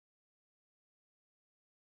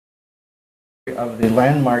Of the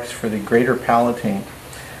landmarks for the greater palatine.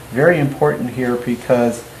 Very important here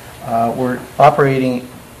because we're operating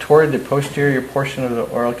toward the posterior portion of the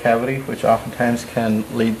oral cavity, which oftentimes can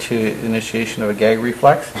lead to initiation of a gag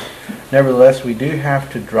reflex. Nevertheless, we do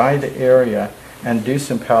have to dry the area and do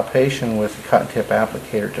some palpation with a cotton tip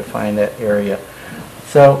applicator to find that area.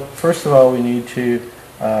 So first of all, we need to,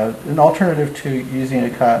 an alternative to using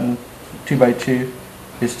a cotton 2x2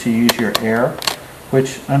 is to use your air,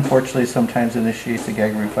 which unfortunately sometimes initiates a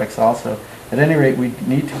gag reflex also. At any rate, we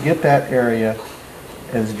need to get that area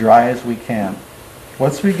as dry as we can.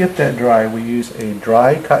 Once we get that dry, we use a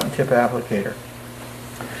dry cotton tip applicator.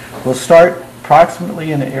 We'll start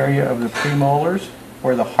approximately in the area of the premolars,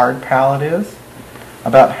 where the hard palate is,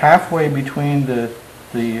 about halfway between the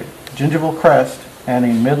gingival crest and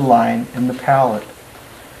a midline in the palate.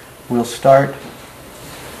 We'll start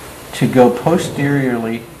to go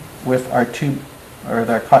posteriorly with our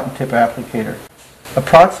cotton tip applicator.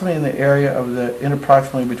 Approximately in the area of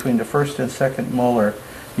approximately between the first and second molar,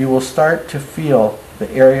 you will start to feel the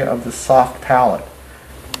area of the soft palate.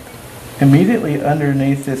 Immediately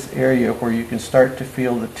underneath this area where you can start to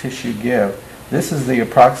feel the tissue give, this is the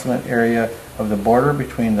approximate area of the border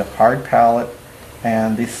between the hard palate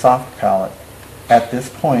and the soft palate. At this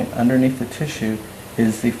point, underneath the tissue,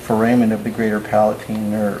 is the foramen of the greater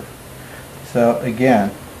palatine nerve. So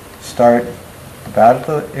again, start about at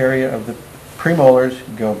the area of the premolars,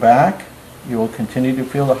 go back, you will continue to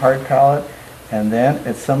feel the hard palate, and then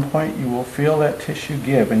at some point you will feel that tissue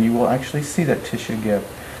give, and you will actually see that tissue give.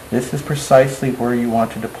 This is precisely where you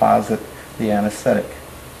want to deposit the anesthetic.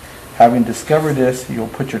 Having discovered this, you'll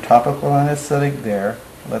put your topical anesthetic there,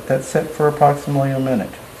 let that set for approximately a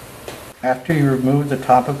minute. After you remove the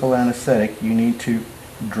topical anesthetic, you need to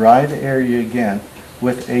dry the area again.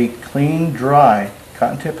 With a clean, dry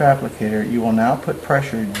cotton tip applicator, you will now put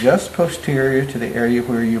pressure just posterior to the area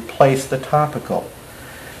where you place the topical,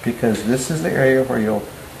 because this is the area where you'll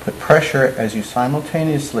put pressure as you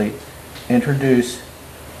simultaneously introduce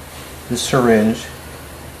the syringe,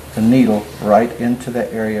 the needle, right into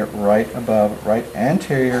the area right above, right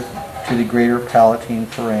anterior to the greater palatine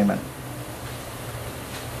foramen.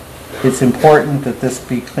 It's important that this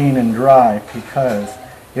be clean and dry, because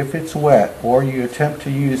if it's wet or you attempt to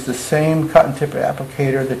use the same cotton tip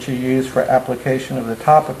applicator that you use for application of the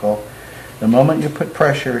topical, the moment you put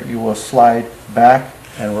pressure, you will slide back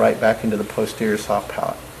and right back into the posterior soft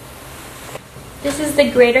palate. This is the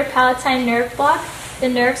greater palatine nerve block. The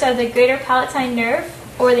nerves are the greater palatine nerve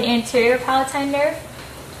or the anterior palatine nerve.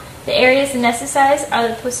 The areas anesthetized are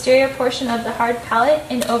the posterior portion of the hard palate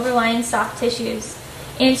and overlying soft tissues,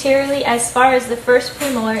 anteriorly as far as the first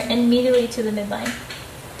premolar and medially to the midline.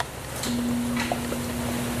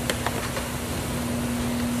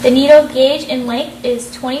 The needle gauge in length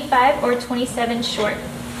is 25 or 27 short.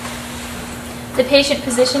 The patient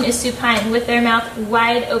position is supine with their mouth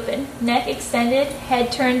wide open, neck extended,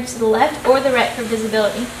 head turned to the left or the right for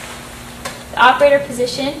visibility. The operator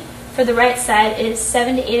position for the right side is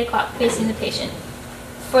 7 to 8 o'clock facing the patient.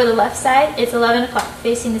 For the left side, it's 11 o'clock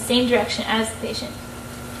facing the same direction as the patient.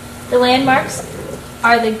 The landmarks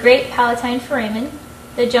are the great palatine foramen,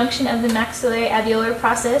 the junction of the maxillary alveolar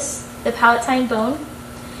process, the palatine bone,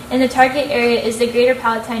 and the target area is the greater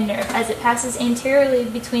palatine nerve as it passes anteriorly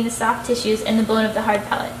between the soft tissues and the bone of the hard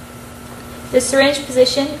palate. The syringe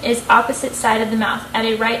position is opposite side of the mouth at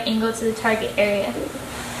a right angle to the target area.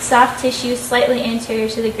 Soft tissue slightly anterior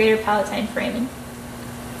to the greater palatine foramen.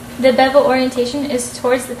 The bevel orientation is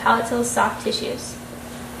towards the palatal soft tissues.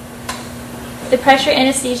 The pressure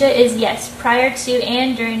anesthesia is yes, prior to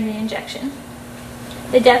and during the injection.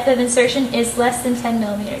 The depth of insertion is less than 10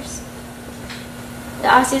 millimeters. The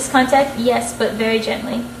osseous contact, yes, but very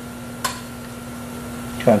gently.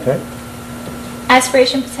 Contact?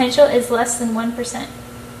 Aspiration potential is less than 1%.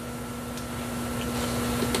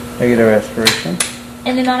 Negative aspiration.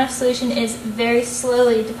 And the amount of solution is very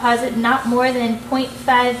slowly. Deposit not more than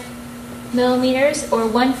 0.5 millimeters or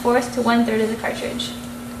 1/4 to 1/3 of the cartridge.